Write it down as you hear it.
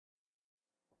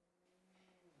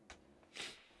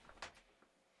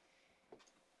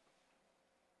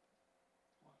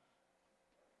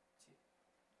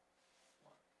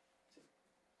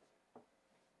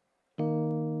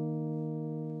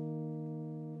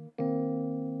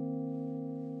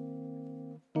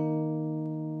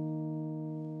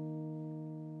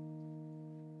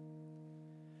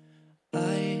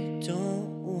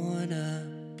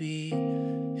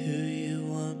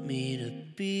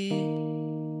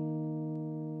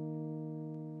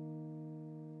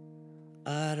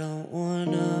I don't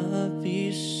wanna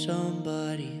be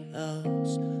somebody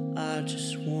else, I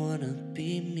just wanna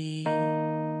be me.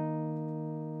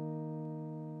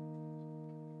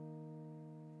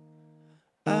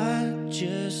 I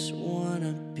just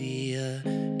wanna be a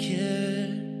kid,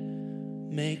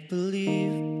 make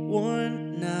believe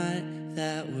one night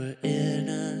that we're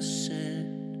innocent.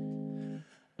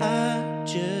 I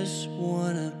just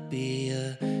wanna be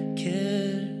a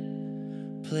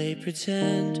kid, play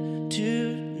pretend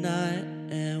tonight,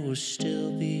 and we'll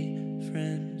still be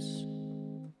friends.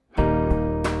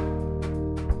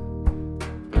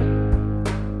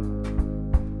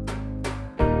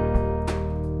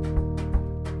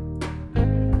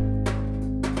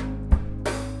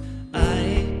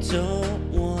 I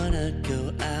don't wanna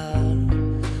go out,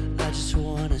 I just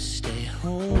wanna stay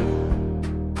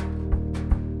home,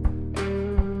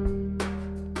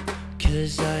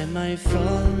 'cause I might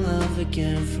fall in love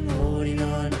again from holding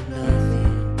on to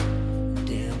nothing.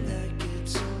 Damn, that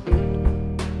gets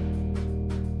old.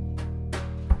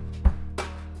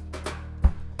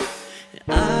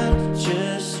 I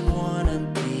just wanna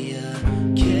be a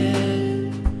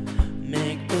kid,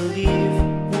 make believe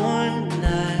one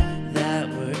night that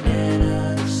we're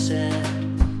innocent.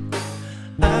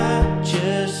 I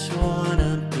just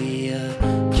wanna be a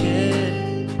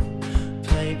kid,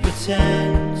 play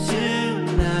pretend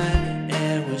tonight,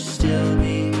 and we'll still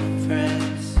be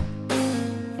friends.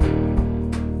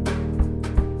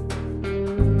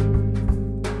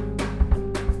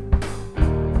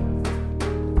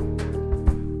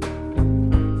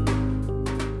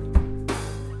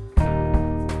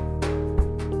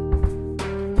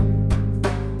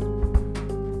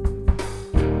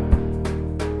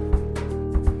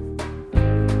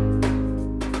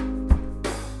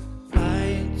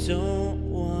 I don't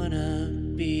wanna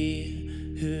be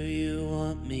who you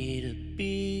want me to be.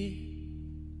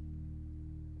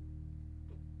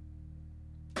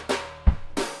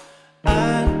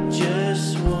 I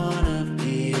just wanna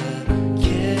be a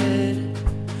kid,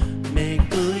 make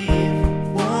believe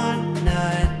one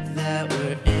night that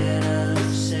we're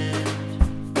innocent.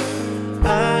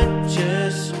 I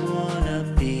just wanna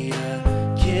be a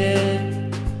kid,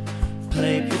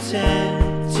 play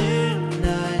pretend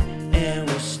tonight, and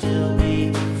we'll still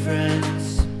be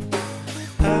friends.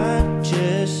 I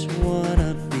just want